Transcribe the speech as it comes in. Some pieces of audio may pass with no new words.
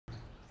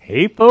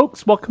Hey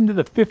folks, welcome to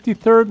the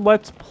 53rd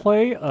Let's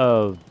Play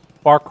of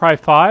Far Cry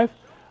 5.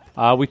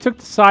 We took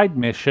the side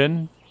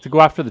mission to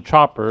go after the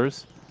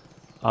choppers.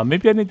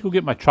 Maybe I need to go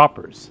get my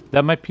choppers.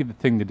 That might be the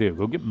thing to do.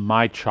 Go get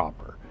my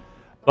chopper.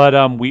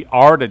 But we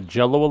are at a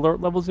Jello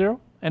alert level 0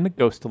 and a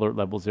Ghost alert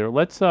level 0.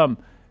 Let's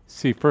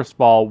see first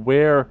of all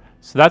where...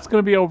 So that's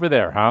going to be over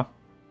there, huh?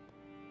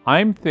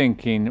 I'm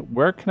thinking,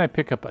 where can I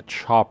pick up a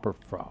chopper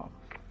from?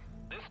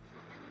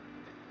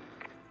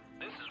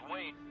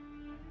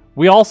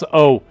 We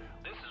also,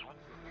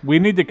 we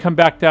need to come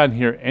back down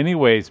here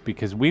anyways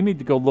because we need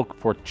to go look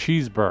for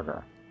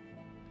Cheeseburger.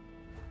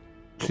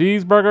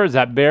 Cheeseburger is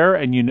that bear,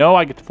 and you know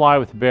I get to fly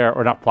with the bear,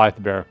 or not fly with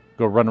the bear,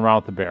 go run around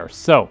with the bear.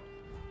 So,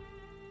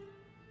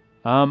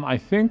 I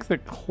think the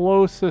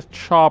closest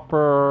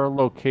chopper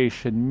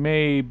location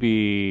may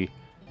be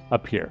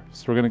up here.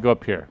 So we're going to go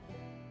up here.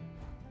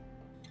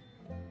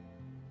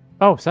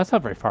 Oh, so that's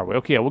not very far away.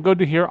 Okay, we'll go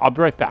to here. I'll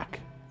be right back.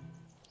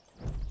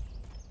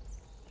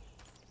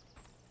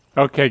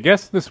 Okay, I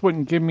guess this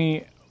wouldn't give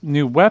me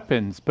new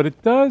weapons, but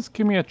it does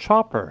give me a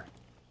chopper.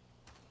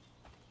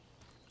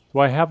 Do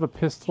I have a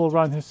pistol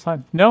around his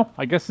time? No,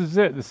 I guess this is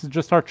it. This is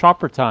just our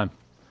chopper time.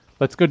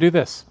 Let's go do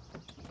this.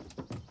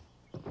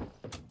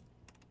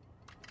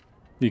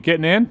 You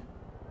getting in?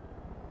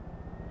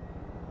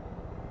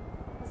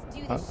 Let's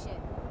do this shit.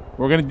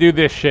 We're gonna do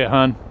this shit,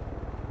 hun.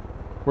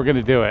 We're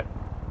gonna do it.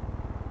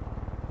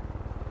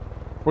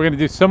 We're gonna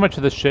do so much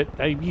of this shit.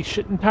 I'd be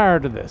shitting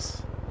tired of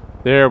this.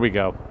 There we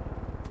go.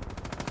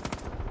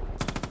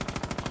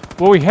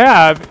 What we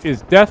have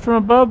is death from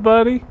above,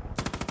 buddy.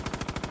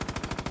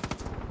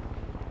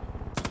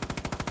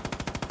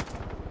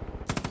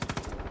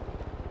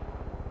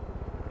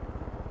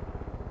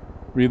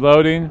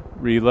 Reloading,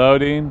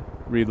 reloading,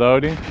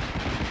 reloading.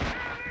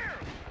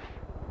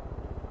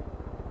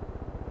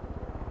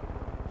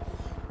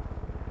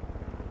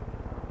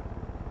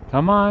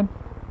 Come on.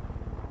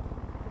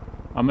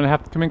 I'm gonna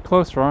have to come in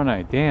closer, aren't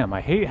I? Damn, I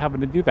hate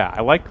having to do that.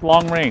 I like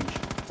long range.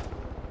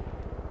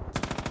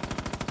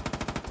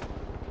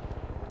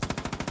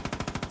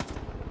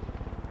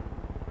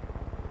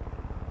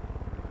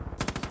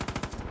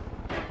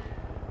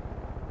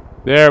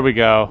 There we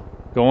go.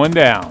 Going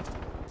down.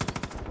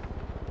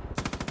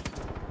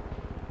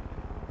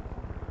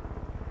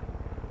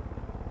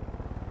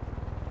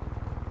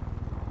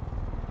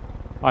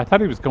 Oh, I thought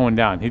he was going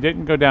down. He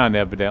didn't go down,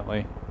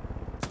 evidently.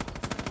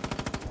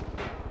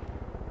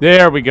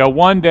 There we go.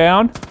 One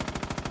down.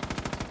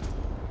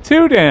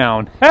 Two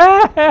down.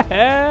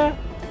 That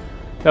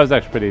was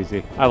actually pretty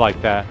easy. I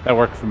like that. That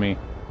worked for me.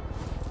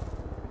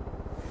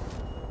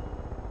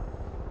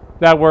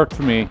 That worked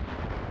for me.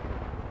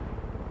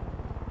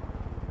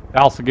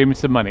 That also gave me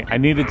some money. I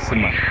needed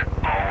some money.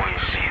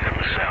 Always see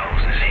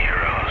themselves as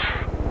heroes.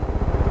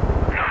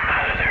 No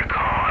matter their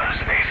cause,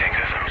 they think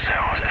of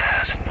themselves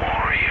as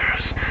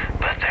warriors.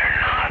 But they're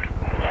not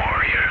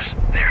warriors.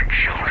 They're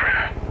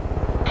children.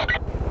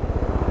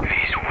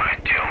 These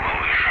Whitetail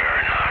militia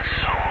are not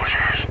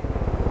soldiers.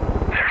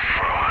 They're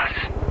frauds.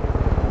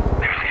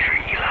 Their leader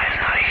Eli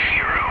is not a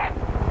hero.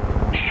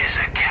 He is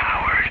a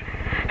coward.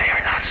 They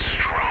are not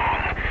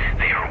strong.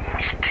 They are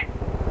weak.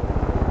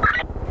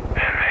 And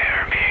they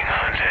are being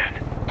hunted.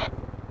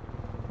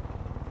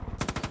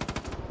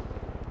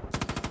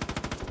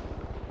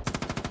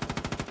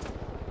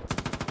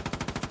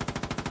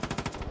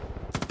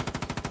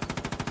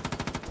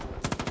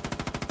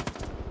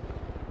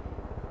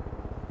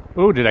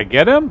 Ooh, did I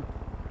get him?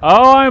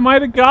 Oh, I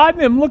might have gotten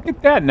him. Look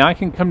at that. Now I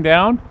can come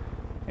down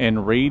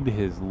and raid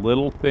his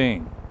little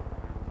thing.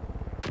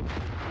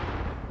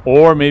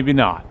 Or maybe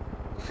not.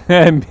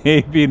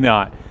 Maybe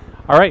not.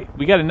 All right,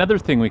 we got another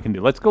thing we can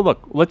do. Let's go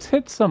look. Let's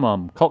hit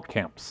some cult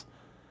camps.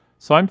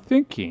 So I'm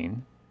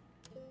thinking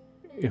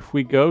if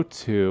we go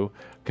to,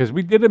 because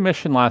we did a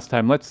mission last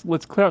time. Let's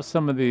clear out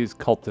some of these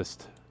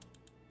cultist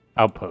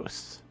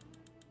outposts.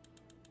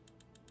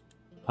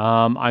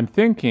 I'm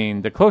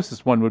thinking the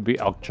closest one would be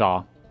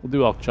Elkjaw. We'll do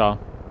Elkjaw,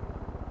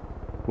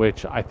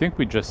 which I think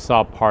we just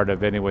saw part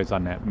of anyways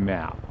on that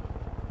map.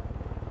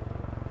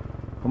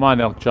 Come on,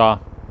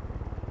 Elkjaw.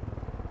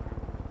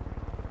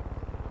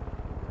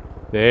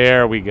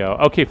 There we go.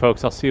 Okay,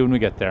 folks, I'll see you when we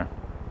get there.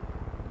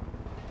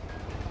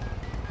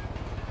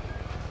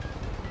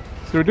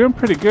 So we're doing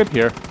pretty good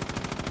here.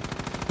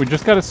 We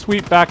just got to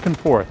sweep back and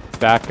forth,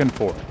 back and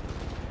forth.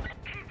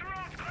 Keep the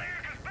roads clear,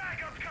 'cause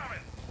backup's coming.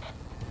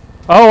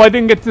 Oh, I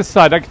didn't get this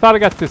side. I thought I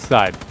got this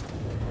side.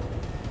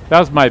 That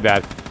was my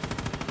bad.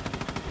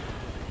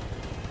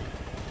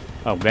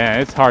 Oh, man,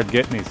 it's hard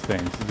getting these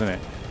things, isn't it?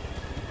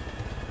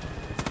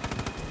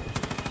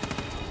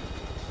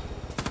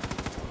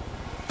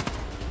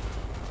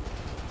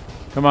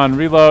 Come on,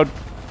 reload.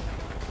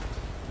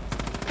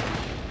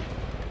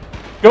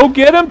 Go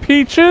get him,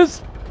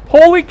 Peaches!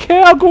 Holy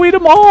cow, go eat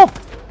them all!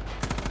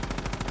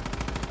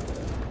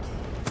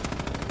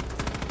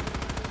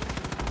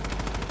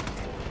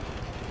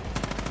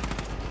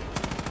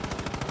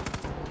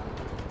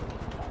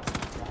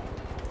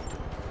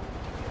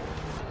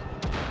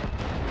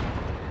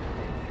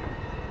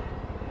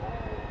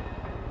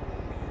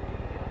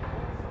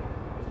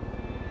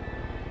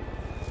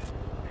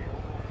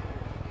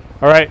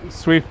 Alright,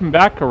 sweeping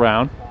back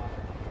around.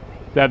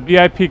 That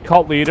VIP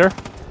cult leader.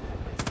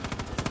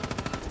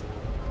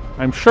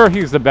 I'm sure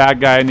he's the bad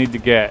guy I need to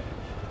get.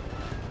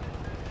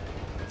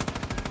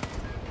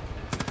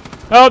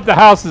 Oh, the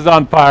house is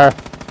on fire.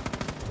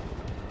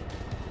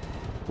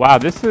 Wow,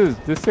 this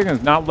thing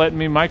is not letting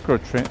me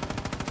micro-train.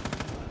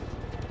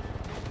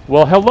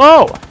 Well,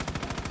 hello!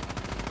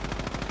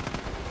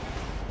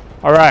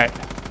 Alright.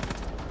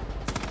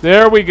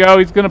 There we go.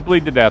 He's going to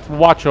bleed to death. We'll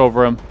watch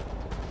over him.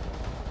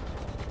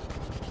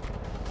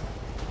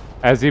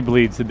 As he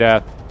bleeds to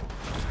death.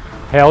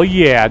 Hell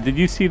yeah. Did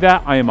you see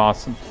that? I am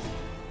awesome.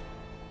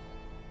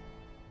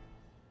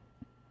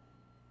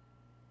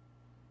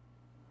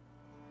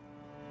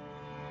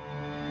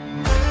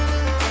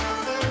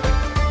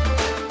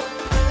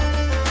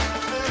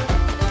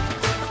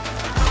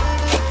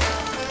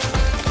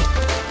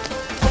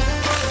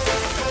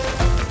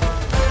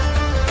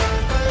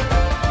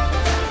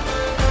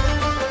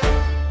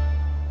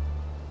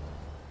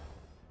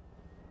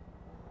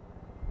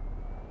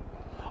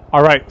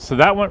 Alright, so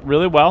that went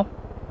really well.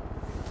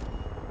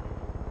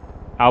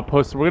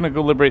 Outposts. We're going to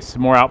go liberate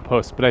some more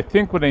outposts, but I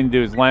think what I need to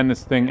do is land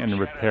this thing and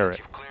repair it.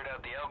 You've cleared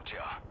out the elk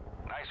jaw.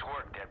 Nice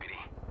work, Deputy.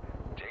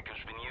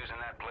 Jacob's been using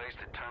that place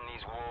to turn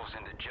these wolves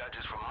into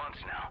judges for months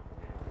now.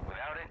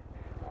 Without it,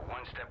 we're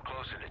one step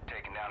closer to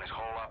taking down his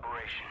whole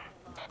operation.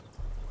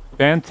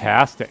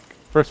 Fantastic.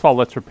 First of all,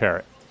 let's repair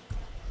it.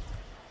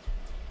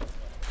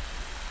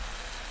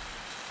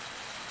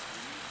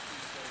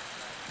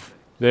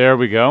 There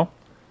we go.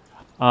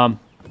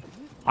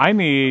 I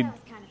need...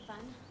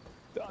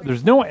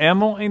 There's no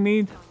ammo I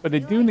need, but I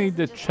do need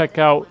to check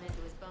out...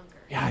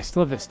 Yeah, I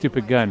still have that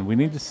stupid gun. We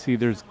need to see,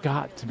 there's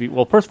got to be...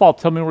 Well, first of all,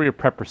 tell me where your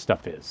prepper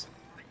stuff is.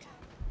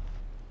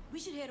 We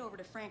should head over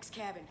to Frank's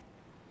cabin.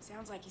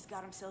 Sounds like he's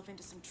got himself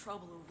into some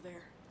trouble over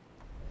there.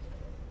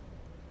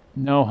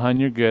 No, hun,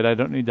 you're good. I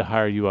don't need to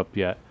hire you up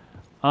yet.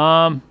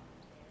 Ooh,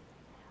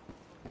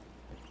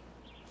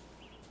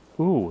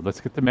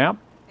 let's get the map.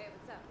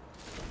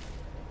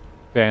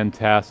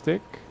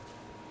 Fantastic.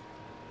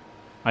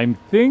 I'm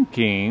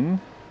thinking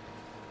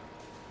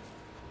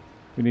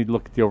we need to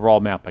look at the overall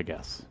map, I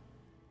guess.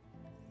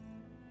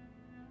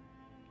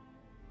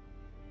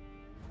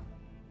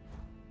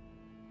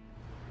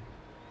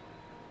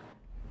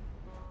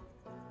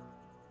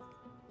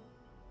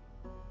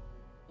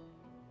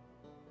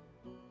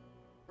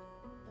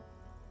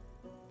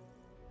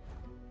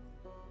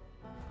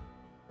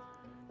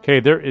 Okay,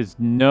 there is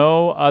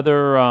no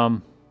other,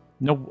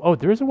 no, oh,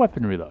 there is a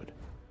weapon reload.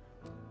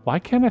 Why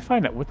can't I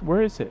find it?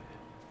 Where is it?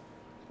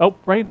 Oh,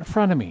 right in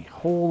front of me.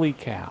 Holy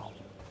cow.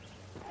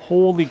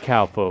 Holy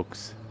cow,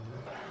 folks.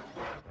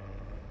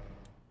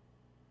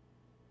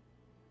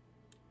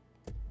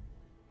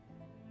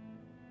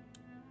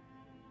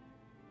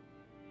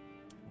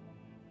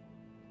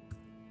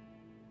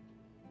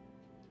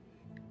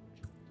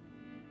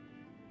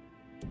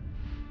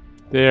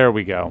 There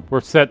we go.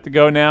 We're set to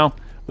go now.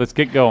 Let's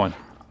get going.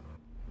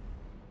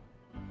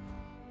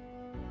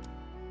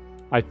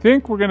 I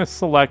think we're going to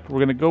select, we're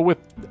going to go with,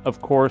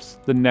 of course,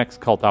 the next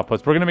cult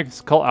outpost. We're going to make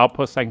this cult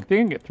outpost. I think I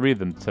can get 3 of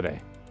them today.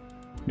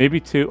 Maybe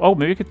 2. Oh,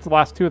 maybe get the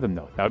last 2 of them,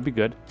 though. That would be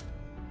good.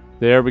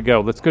 There we go.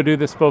 Let's go do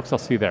this, folks. I'll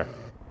see you there.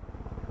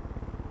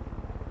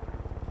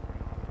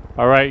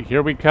 All right,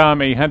 here we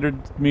come.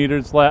 800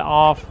 meters let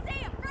off.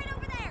 Sam, right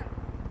over there.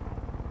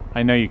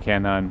 I know you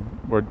can, hon.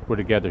 We're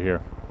together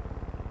here.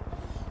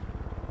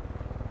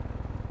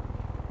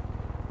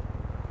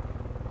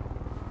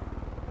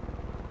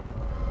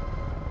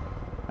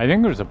 I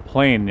think there's a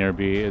plane near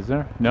B, is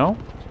there? No?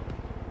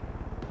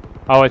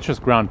 Oh, it's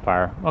just ground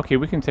fire. Okay,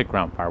 we can take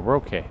ground fire. We're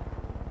okay.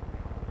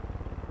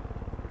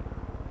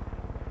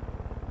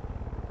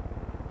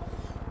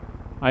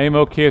 I am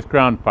okay with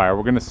ground fire.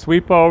 We're going to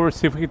sweep over,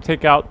 see if we can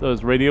take out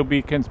those radio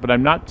beacons, but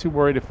I'm not too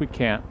worried if we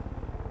can't.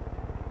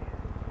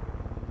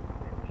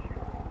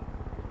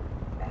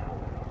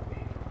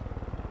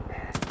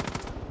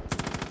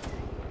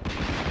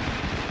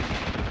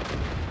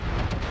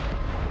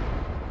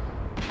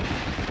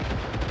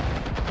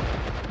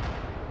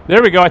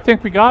 There we go. I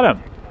think we got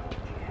him.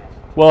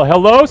 Well,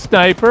 hello,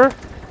 sniper.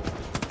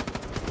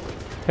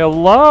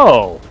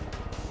 Hello.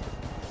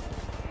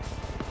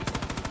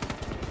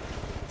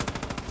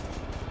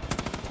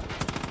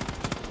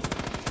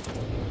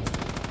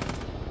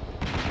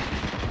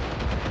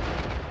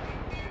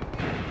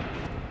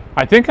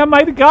 I think I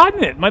might have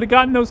gotten it. Might have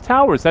gotten those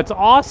towers. That's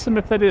awesome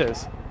if that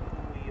is.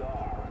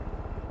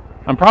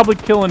 I'm probably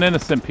killing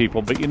innocent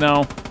people, but you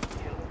know,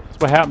 that's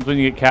what happens when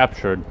you get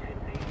captured.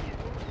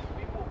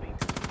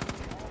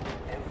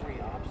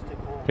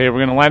 Okay, we're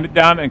going to land it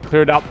down and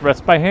clear it out the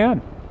rest by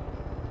hand.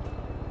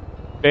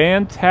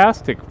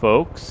 Fantastic,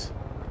 folks.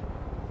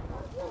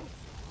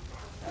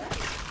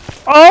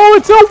 Oh,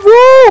 it's a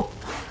wolf!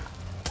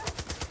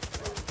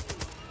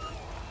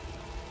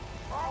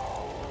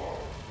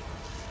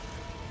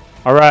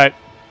 All right.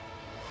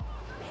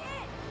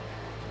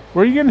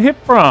 Where are you getting hit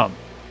from?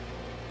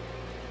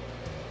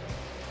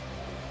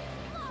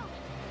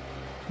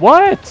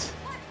 What?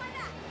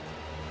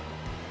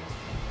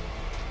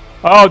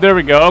 Oh, there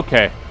we go.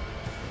 Okay.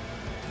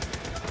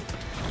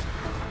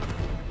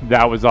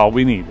 That was all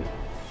we needed.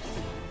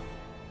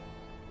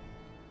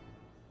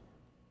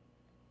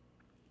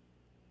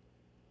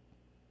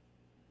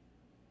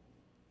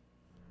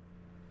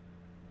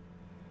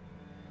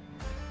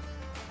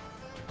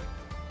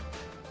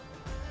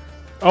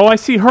 Oh, I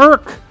see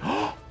Herc.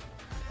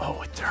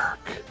 Oh, it's Herc.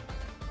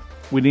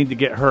 We need to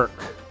get Herc.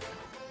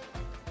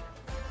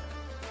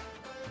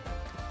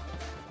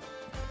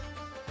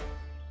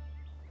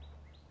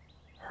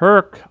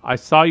 Herc, I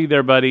saw you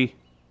there, buddy.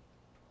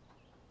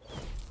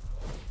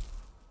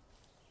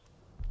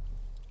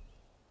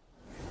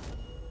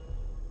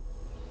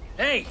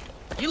 Hey,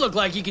 you look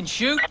like you can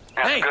shoot.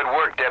 That's Hey, good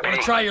work, deputy.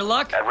 wanna try your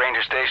luck? That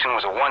ranger station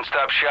was a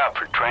one-stop shop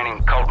for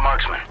training cult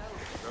marksmen.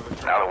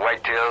 Now the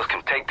Whitetails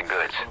can take the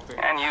goods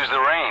and use the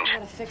range.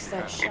 Gotta fix that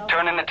You're shelf.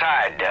 turning the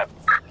tide, Dep.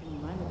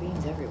 Lima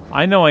beans everywhere.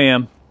 I know I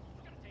am.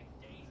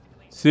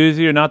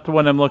 Susie, you're not the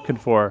one I'm looking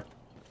for.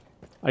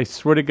 I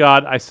swear to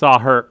God, I saw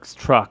Herc's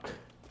truck.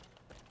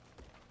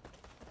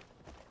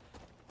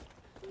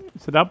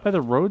 Is it out by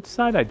the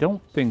roadside? I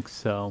don't think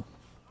so.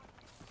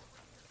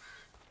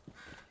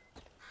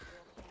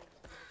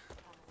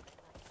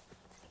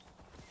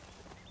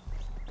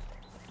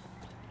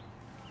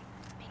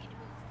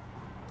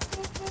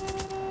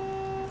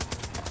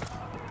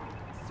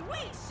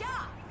 Sweet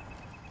shot!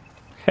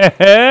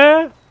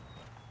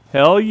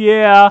 Hell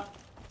yeah.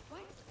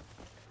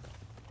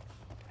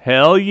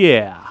 Hell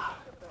yeah.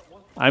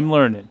 I'm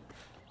learning.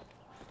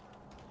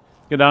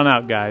 Get on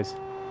out, guys.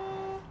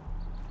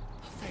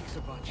 Thanks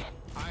a bunch.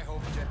 I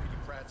hope Deputy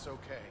Pratt's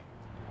okay.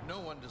 No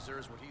one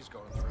deserves what he's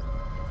going through.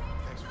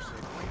 Thanks for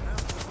saving me.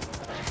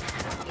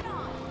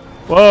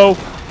 Whoa.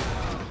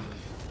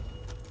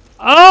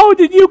 Oh,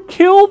 did you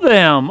kill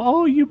them?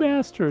 Oh, you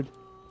bastard.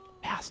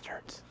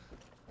 Bastards.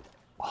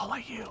 All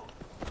of you.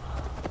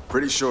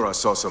 Pretty sure I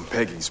saw some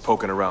Peggies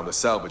poking around the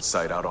salvage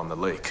site out on the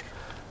lake.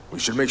 We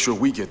should make sure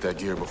we get that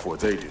gear before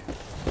they do.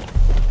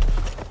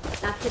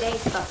 Not today,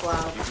 Buffalo.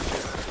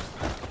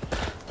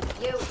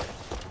 You.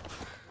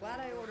 Glad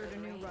I ordered a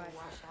new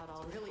rifle.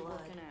 It's really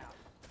working out.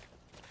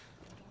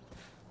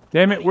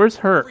 Damn it, where's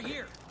Herc? Over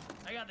here.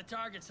 I got the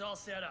targets all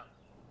set up.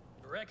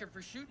 The record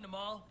for shooting them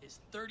all is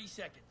 30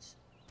 seconds.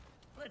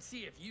 Let's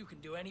see if you can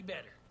do any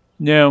better.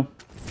 No.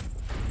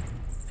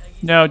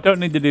 No, don't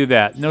need to do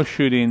that. No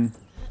shooting.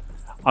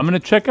 I'm going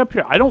to check up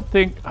here. I don't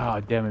think... Oh,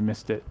 damn, I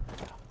missed it.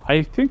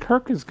 I think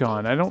Herc is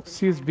gone. I don't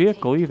see his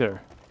vehicle either.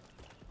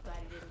 Glad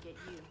he didn't get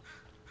you.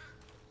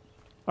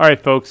 All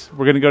right, folks.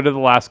 We're going to go to the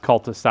last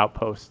cultist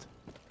outpost.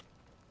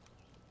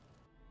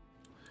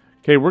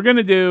 Okay, we're going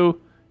to do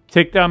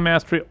Takedown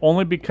Mastery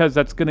only because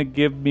that's going to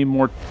give me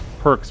more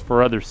perks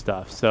for other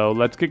stuff. So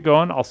let's get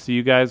going. I'll see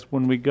you guys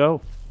when we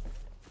go.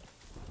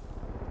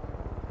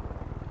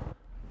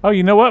 Oh,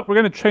 you know what? We're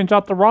going to change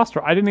out the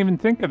roster. I didn't even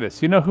think of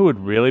this. You know who would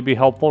really be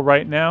helpful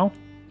right now?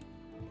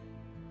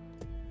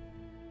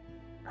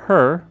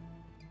 Her.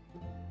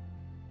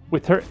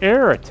 With her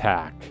air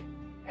attack.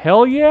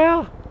 Hell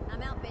yeah!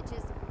 I'm out,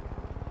 bitches.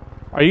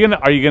 Are you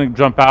gonna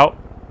jump out?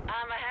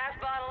 I'm a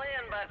half bottle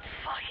in, but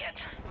fuck it.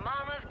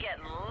 Mama's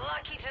getting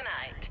lucky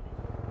tonight.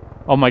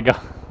 Oh my god.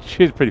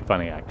 She's pretty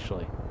funny,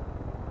 actually.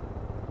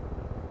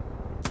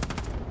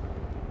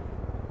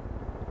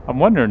 I'm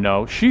wondering,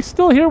 no. She's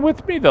still here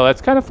with me, though.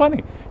 That's kind of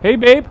funny. Hey,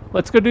 babe,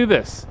 let's go do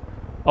this.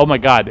 Oh my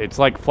god, it's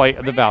like Flight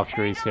of the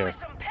Valkyries here.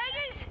 Some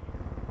piggies?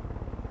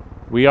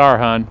 We are,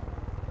 hon.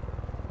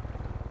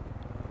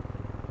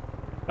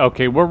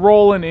 Okay, we're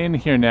rolling in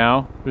here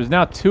now. There's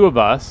now 2 of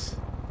us.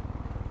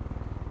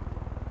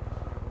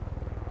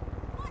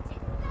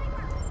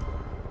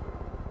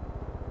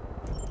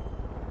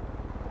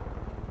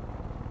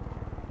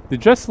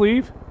 Did Jess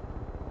leave?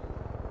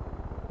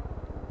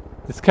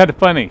 It's kind of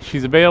funny.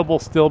 She's available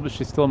still, but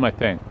she's still in my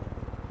thing.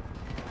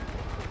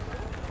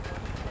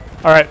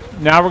 Alright,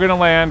 now we're going to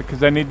land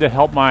because I need to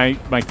help my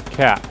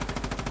cat.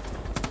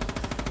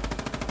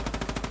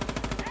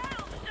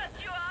 That'll shut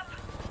you up.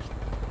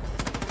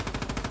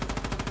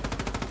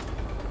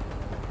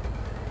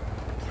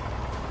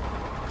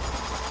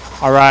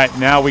 Alright,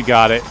 now we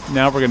got it.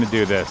 Now we're going to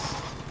do this.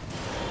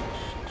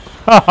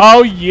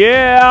 Oh,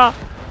 yeah!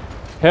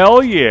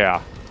 Hell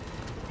yeah!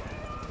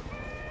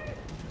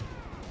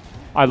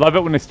 I love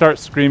it when they start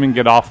screaming,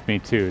 get off me,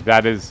 too.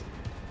 That is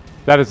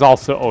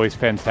also always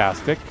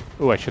fantastic.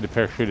 Ooh, I should have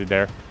parachuted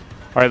there.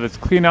 All right, let's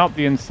clean out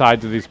the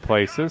insides of these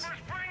places.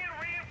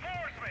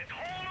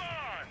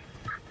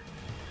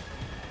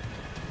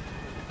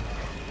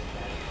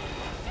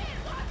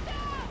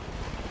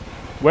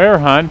 Where,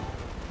 hun?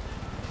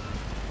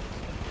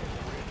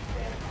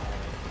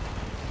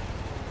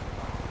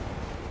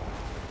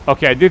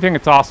 Okay, I do think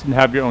it's awesome to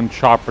have your own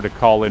chopper to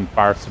call in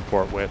fire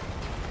support with.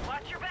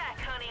 Watch your back,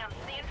 honey. I'm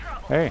seeing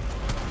trouble. Hey,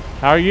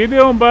 how you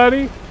doing,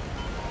 buddy?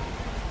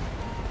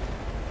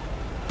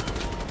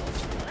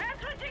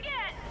 That's what you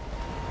get.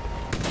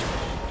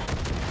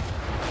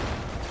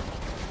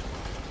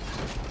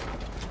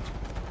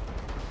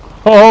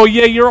 Oh,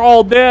 yeah, you're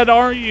all dead,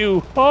 aren't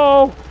you?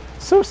 Oh,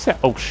 so sad.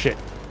 Oh, shit.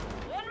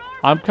 One more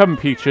I'm coming,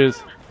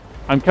 Peaches.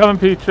 I'm coming,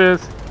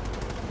 Peaches.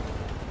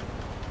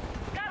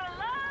 Gotta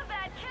love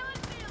that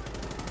killing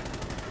feeling.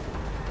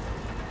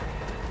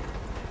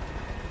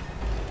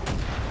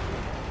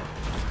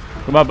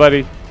 Come on,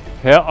 buddy.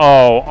 Hell,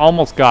 oh,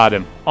 almost got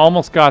him.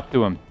 Almost got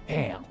to him.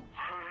 Damn.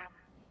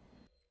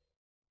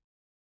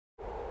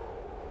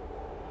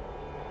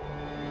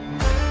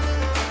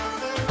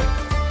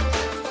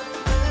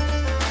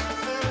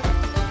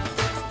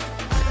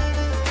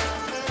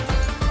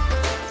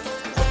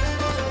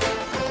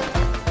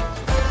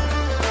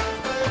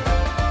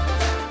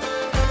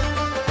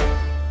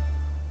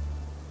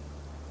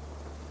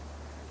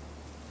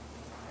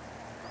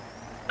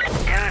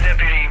 Yeah,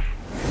 Deputy.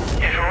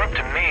 If it were up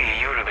to me,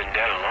 you would have been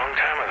dead a long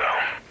time ago.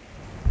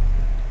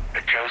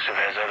 But Joseph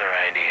has other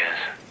ideas.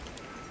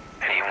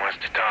 And he wants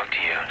to talk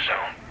to you, so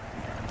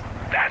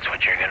that's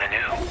what you're gonna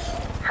do.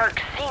 Herc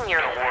Senior.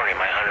 Don't worry,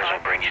 my hunters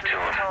will bring you to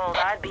him. Told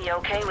I'd be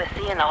okay with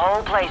seeing the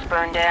whole place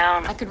burn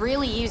down. I could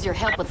really use your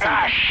help with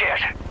Ah, something. shit.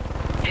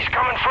 He's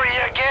coming for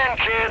you again,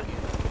 kid.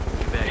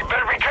 You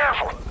better be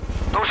careful.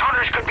 Those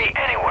hunters could be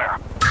anywhere.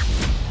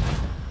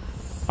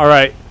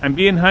 Alright, I'm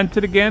being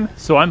hunted again,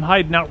 so I'm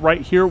hiding out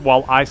right here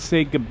while I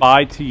say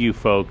goodbye to you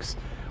folks.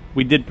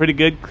 We did pretty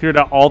good, cleared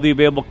out all the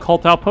available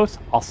cult outposts.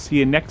 I'll see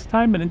you next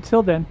time, and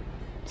until then,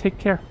 take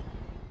care.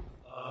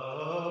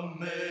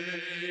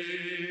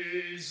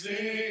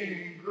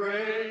 Amazing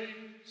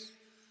grace,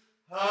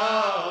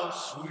 how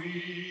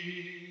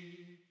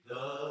sweet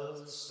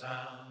the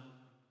sound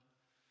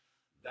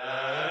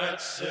that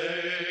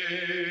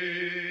saved